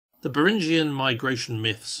The Beringian migration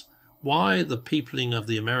myths, why the peopling of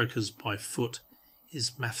the Americas by foot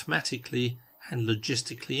is mathematically and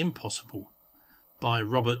logistically impossible, by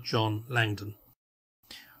Robert John Langdon.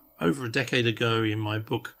 Over a decade ago, in my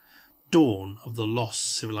book Dawn of the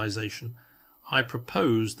Lost Civilization, I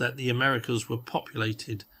proposed that the Americas were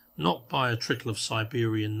populated not by a trickle of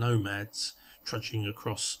Siberian nomads trudging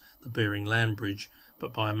across the Bering Land Bridge,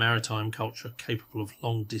 but by a maritime culture capable of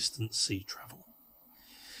long-distance sea travel.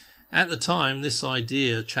 At the time, this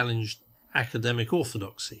idea challenged academic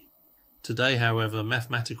orthodoxy. Today, however,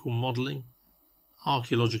 mathematical modelling,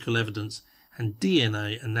 archaeological evidence and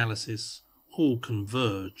DNA analysis all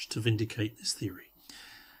converge to vindicate this theory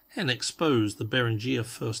and expose the Beringia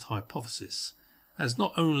first hypothesis as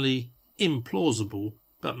not only implausible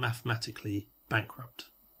but mathematically bankrupt.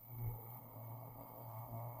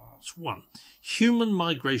 1. Human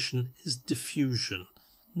migration is diffusion,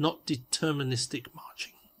 not deterministic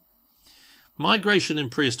marching. Migration in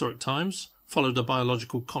prehistoric times followed a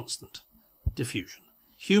biological constant, diffusion.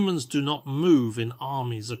 Humans do not move in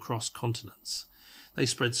armies across continents. They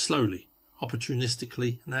spread slowly,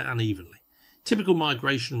 opportunistically and unevenly. Typical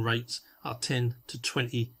migration rates are 10 to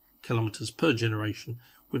 20 kilometers per generation,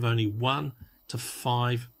 with only 1 to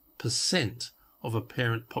 5% of a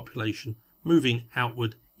parent population moving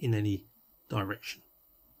outward in any direction.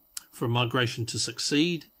 For a migration to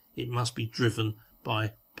succeed, it must be driven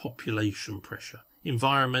by population pressure,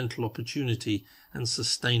 environmental opportunity and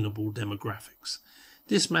sustainable demographics.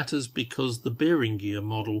 This matters because the Beringia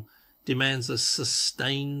model demands a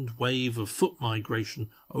sustained wave of foot migration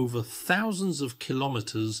over thousands of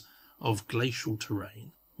kilometers of glacial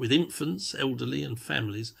terrain, with infants, elderly and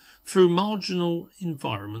families through marginal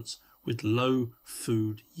environments with low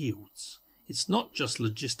food yields. It's not just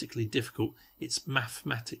logistically difficult, it's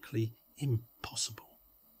mathematically impossible.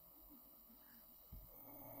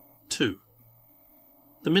 2.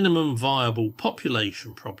 The minimum viable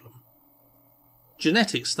population problem.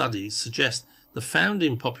 Genetic studies suggest the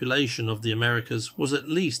founding population of the Americas was at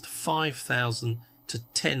least 5,000 to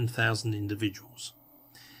 10,000 individuals.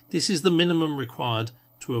 This is the minimum required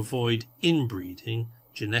to avoid inbreeding,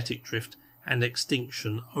 genetic drift and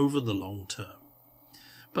extinction over the long term.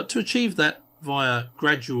 But to achieve that via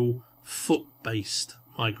gradual foot-based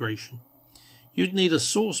migration, you'd need a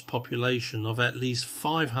source population of at least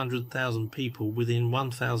 500,000 people within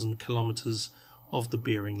 1,000 kilometers of the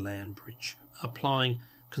Bering Land Bridge, applying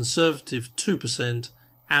conservative 2%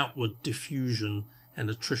 outward diffusion and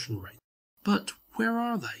attrition rate. But where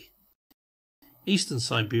are they? Eastern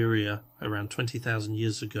Siberia, around 20,000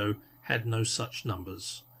 years ago, had no such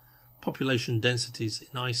numbers. Population densities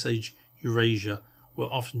in Ice Age Eurasia were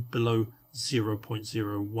often below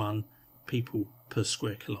 0.01 people per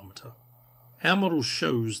square kilometre. Our model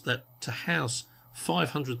shows that to house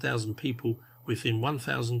 500,000 people within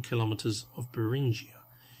 1,000 kilometres of Beringia,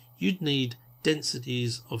 you'd need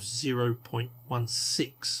densities of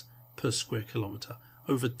 0.16 per square kilometre,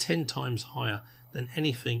 over 10 times higher than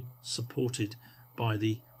anything supported by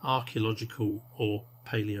the archaeological or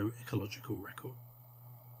paleoecological record.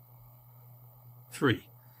 3.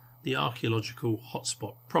 The archaeological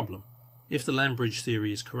hotspot problem. If the land bridge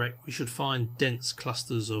theory is correct, we should find dense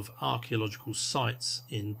clusters of archaeological sites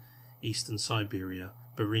in eastern Siberia,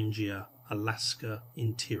 Beringia, Alaska,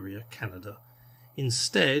 interior Canada.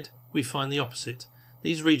 Instead, we find the opposite.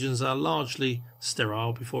 These regions are largely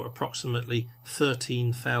sterile before approximately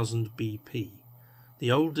 13,000 BP.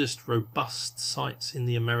 The oldest robust sites in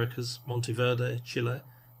the Americas, Monteverde, Chile,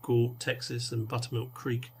 Gault, Texas and Buttermilk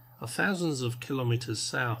Creek, are thousands of kilometers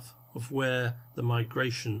south of where the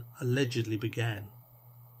migration allegedly began.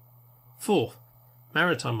 4.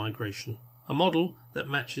 Maritime migration, a model that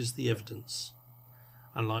matches the evidence.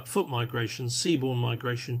 Unlike foot migration, seaborne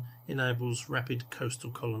migration enables rapid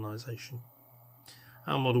coastal colonization.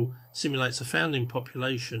 Our model simulates a founding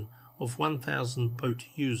population of 1,000 boat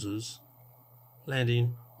users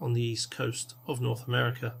landing on the east coast of North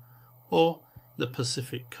America or the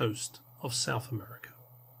Pacific coast of South America.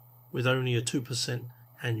 With only a 2%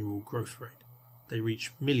 annual growth rate, they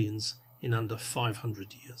reach millions in under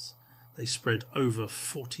 500 years. They spread over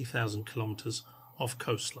 40,000 kilometers of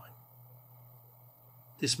coastline.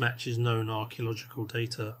 This matches known archaeological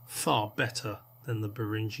data far better than the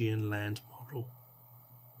Beringian land model.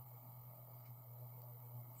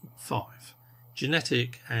 5.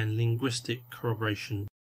 Genetic and linguistic corroboration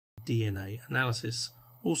DNA analysis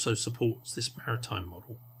also supports this maritime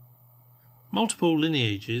model. Multiple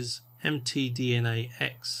lineages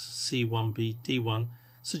mtDNA-X C1b-D1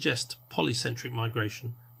 suggest polycentric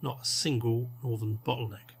migration, not a single northern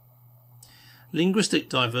bottleneck. Linguistic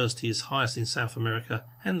diversity is highest in South America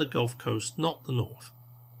and the Gulf Coast, not the North.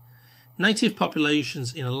 Native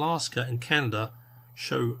populations in Alaska and Canada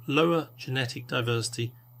show lower genetic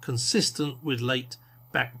diversity consistent with late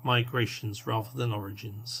back migrations rather than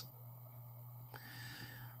origins.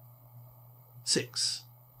 6.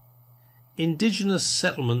 Indigenous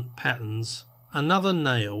settlement patterns, another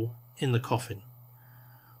nail in the coffin.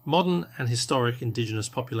 Modern and historic indigenous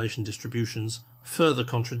population distributions further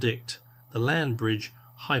contradict the land bridge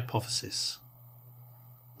hypothesis.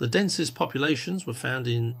 The densest populations were found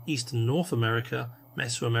in eastern North America,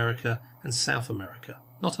 Mesoamerica and South America,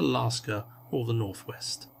 not Alaska or the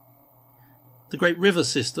Northwest. The great river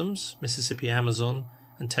systems, Mississippi, Amazon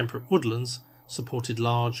and temperate woodlands, supported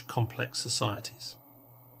large, complex societies.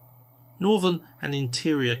 Northern and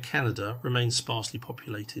interior Canada remains sparsely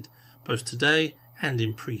populated, both today and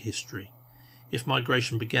in prehistory. If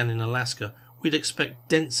migration began in Alaska, we'd expect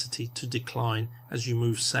density to decline as you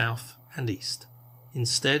move south and east.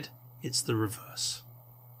 Instead, it's the reverse.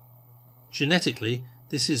 Genetically,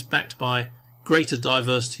 this is backed by greater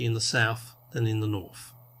diversity in the south than in the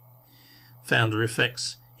north. Founder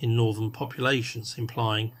effects in northern populations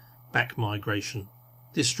implying back migration.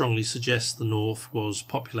 This strongly suggests the north was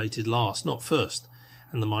populated last, not first,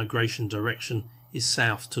 and the migration direction is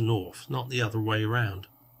south to north, not the other way around.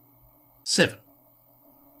 7.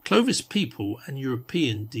 Clovis people and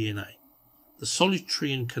European DNA, the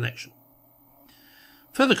Solutrean connection.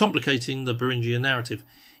 Further complicating the Beringia narrative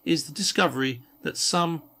is the discovery that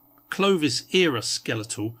some Clovis-era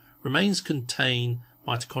skeletal remains contain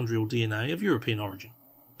mitochondrial DNA of European origin,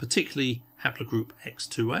 particularly haplogroup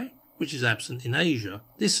X2A, which is absent in Asia.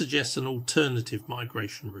 This suggests an alternative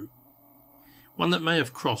migration route, one that may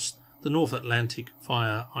have crossed the North Atlantic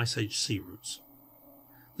via Ice Age sea routes.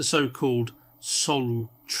 The so-called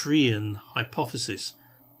Solutrean hypothesis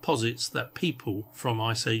posits that people from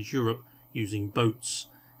Ice Age Europe, using boats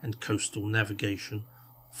and coastal navigation,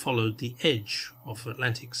 followed the edge of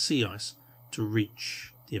Atlantic sea ice to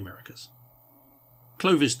reach the Americas.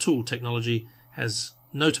 Clovis tool technology has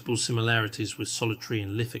notable similarities with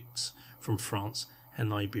Solutrean lithics from France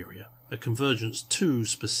and Iberia, a convergence too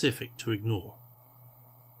specific to ignore.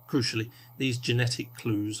 Crucially, these genetic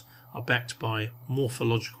clues are backed by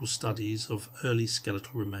morphological studies of early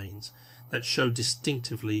skeletal remains that show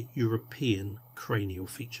distinctively European cranial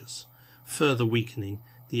features, further weakening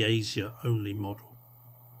the Asia-only model.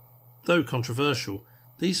 Though controversial,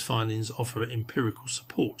 these findings offer empirical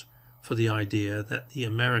support for the idea that the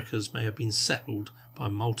Americas may have been settled by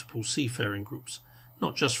multiple seafaring groups,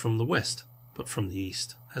 not just from the west, but from the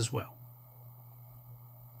east as well.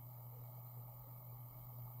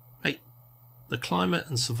 8. The climate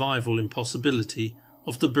and survival impossibility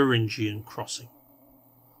of the Beringian crossing.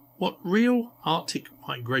 What real Arctic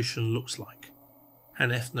migration looks like.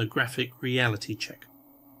 An ethnographic reality check.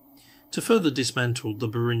 To further dismantle the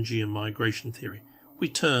Beringian migration theory, we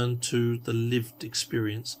turn to the lived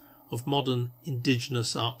experience of modern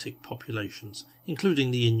indigenous Arctic populations,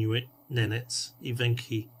 including the Inuit, Nenets,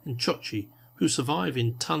 Evenki and Chukchi, who survive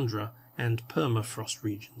in tundra and permafrost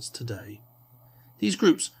regions today. These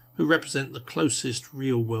groups, who represent the closest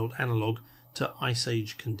real-world analogue to Ice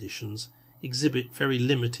Age conditions, exhibit very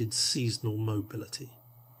limited seasonal mobility.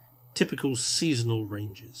 Typical seasonal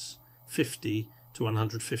ranges, 50 to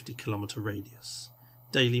 150 kilometre radius.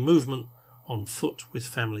 Daily movement on foot with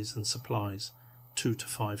families and supplies, 2 to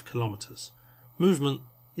 5 kilometres. Movement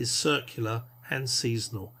is circular and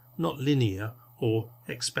seasonal, not linear or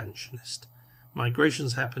expansionist.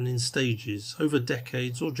 Migrations happen in stages, over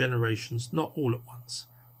decades or generations, not all at once.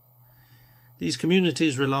 These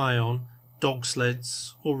communities rely on dog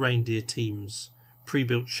sleds or reindeer teams,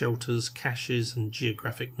 pre-built shelters, caches and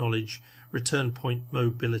geographic knowledge, return point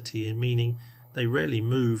mobility, meaning they rarely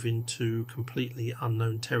move into completely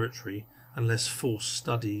unknown territory unless forced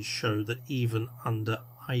studies show that even under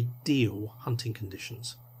ideal hunting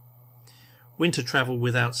conditions. Winter travel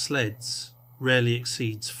without sleds rarely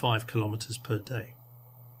exceeds 5 kilometres per day.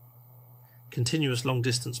 Continuous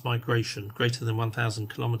long-distance migration greater than 1,000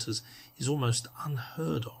 kilometres is almost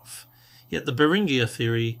unheard of. Yet the Beringia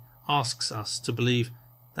theory asks us to believe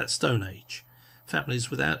that Stone Age, families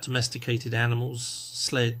without domesticated animals,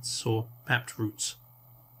 sleds or mapped routes,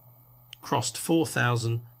 crossed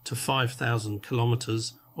 4,000 to 5,000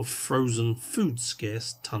 kilometres of frozen,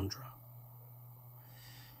 food-scarce tundra.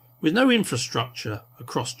 With no infrastructure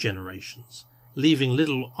across generations, leaving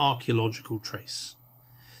little archaeological trace.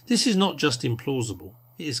 This is not just implausible,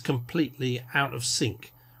 it is completely out of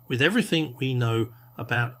sync with everything we know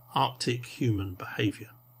about Arctic human behaviour.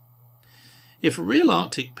 If real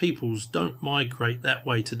Arctic peoples don't migrate that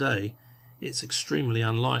way today, it's extremely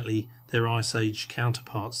unlikely their Ice Age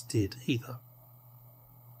counterparts did either.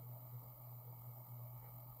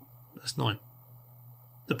 That's 9.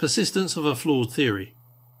 The persistence of a flawed theory.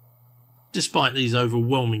 Despite these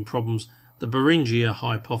overwhelming problems, the Beringia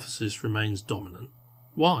hypothesis remains dominant.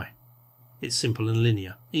 Why? It's simple and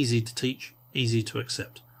linear, easy to teach, easy to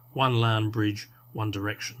accept. One land bridge, one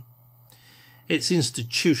direction. It's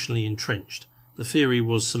institutionally entrenched. The theory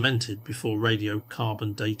was cemented before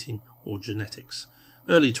radiocarbon dating or genetics.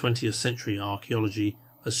 Early 20th century archaeology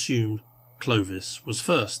assumed Clovis was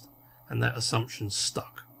first, and that assumption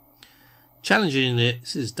stuck. Challenging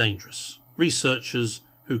it is dangerous. Researchers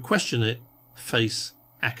who question it face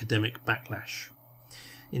academic backlash.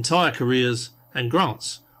 Entire careers and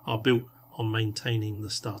grants are built on maintaining the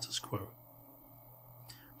status quo.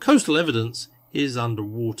 Coastal evidence is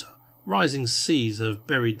underwater. Rising seas have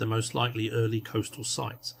buried the most likely early coastal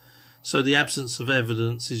sites, so the absence of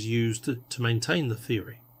evidence is used to maintain the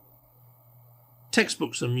theory.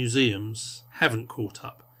 Textbooks and museums haven't caught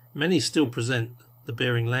up. Many still present the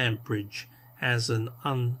Bering Land Bridge as an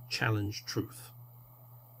unchallenged truth.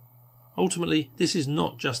 Ultimately, this is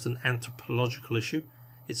not just an anthropological issue,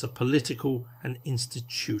 it's a political and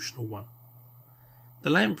institutional one. The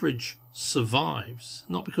land bridge survives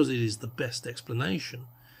not because it is the best explanation,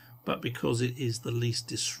 but because it is the least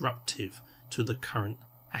disruptive to the current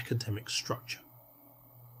academic structure.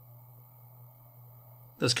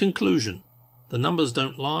 As conclusion, the numbers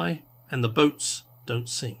don't lie and the boats don't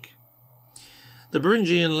sink. The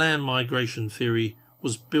Beringian land migration theory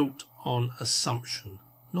was built on assumption,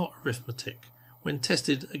 not arithmetic. When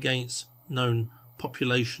tested against known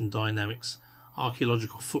population dynamics,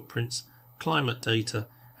 archaeological footprints, climate data,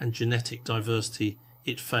 and genetic diversity,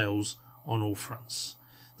 it fails on all fronts.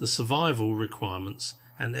 The survival requirements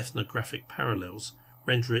and ethnographic parallels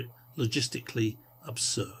render it logistically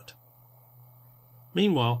absurd.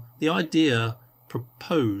 Meanwhile, the idea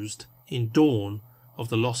proposed in Dawn of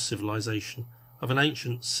the Lost Civilization of an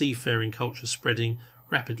ancient seafaring culture spreading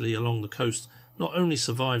rapidly along the coast not only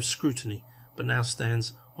survives scrutiny, but now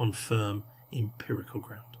stands on firm empirical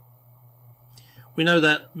ground. We know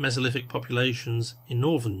that Mesolithic populations in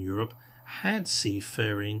northern Europe had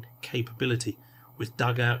seafaring capability, with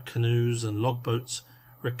dugout canoes and logboats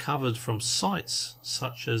recovered from sites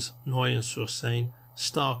such as Noyen-sur-Seine,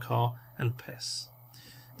 Starkar and Pes.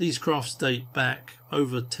 These crafts date back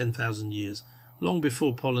over 10,000 years, long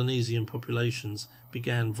before Polynesian populations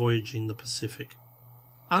began voyaging the Pacific.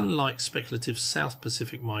 Unlike speculative South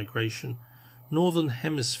Pacific migration, Northern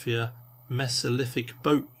Hemisphere Mesolithic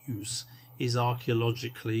boat use is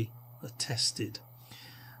archaeologically attested.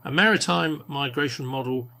 A maritime migration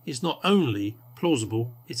model is not only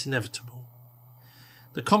plausible, it's inevitable.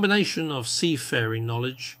 The combination of seafaring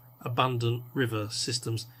knowledge, abundant river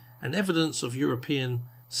systems, and evidence of European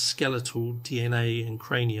skeletal DNA and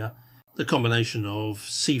crania, the combination of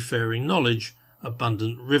seafaring knowledge,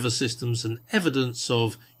 abundant river systems, and evidence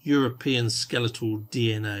of European skeletal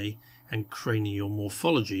DNA and cranial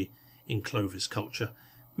morphology in Clovis culture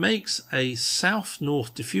makes a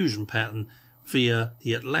south-north diffusion pattern via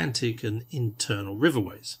the Atlantic and internal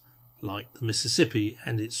riverways, like the Mississippi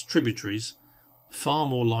and its tributaries, far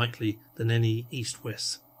more likely than any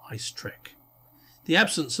east-west ice trek. The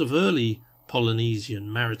absence of early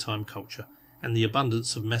Polynesian maritime culture and the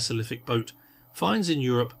abundance of Mesolithic boat finds in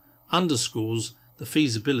Europe underscores the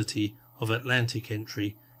feasibility of Atlantic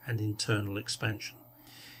entry and internal expansion.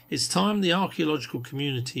 It's time the archaeological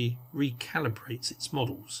community recalibrates its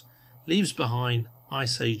models, leaves behind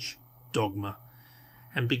Ice Age dogma,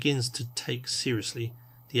 and begins to take seriously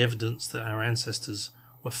the evidence that our ancestors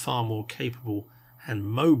were far more capable and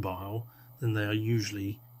mobile than they are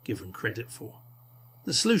usually given credit for.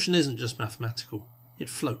 The solution isn't just mathematical, it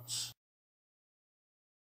floats.